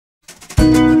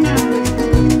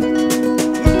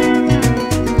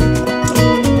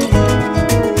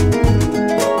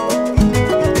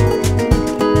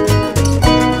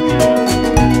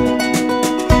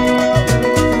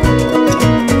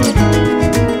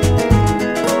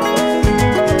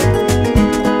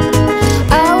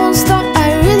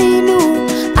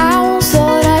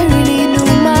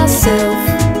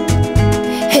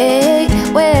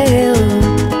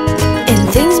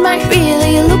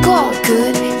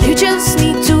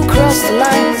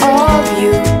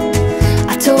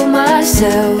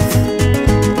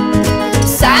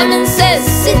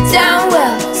down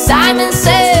well. Simon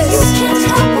says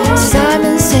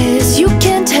you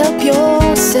can't help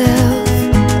yourself.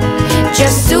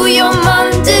 Just do your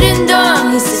mom didn't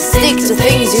done. Is to stick to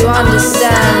things you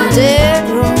understand. Dead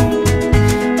wrong,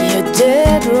 you're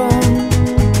dead wrong.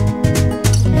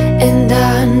 And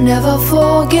I never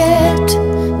forget.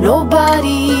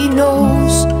 Nobody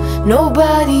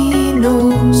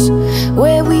knows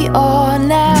where we are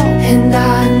now. And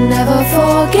I never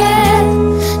forget.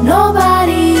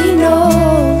 Nobody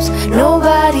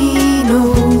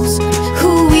knows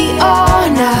who we are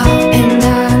now. And I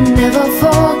never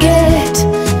forget.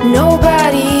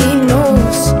 Nobody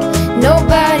knows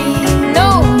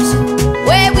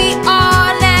where we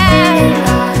are now. And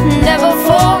I never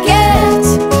forget.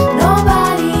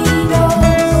 Nobody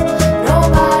knows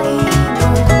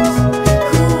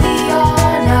who we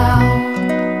are now.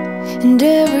 And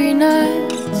every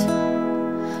night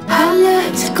I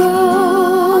let go,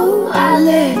 I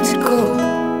let go.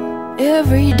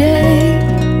 Every day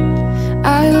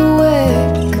I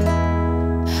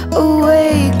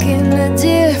awake in a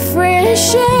different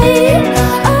shape.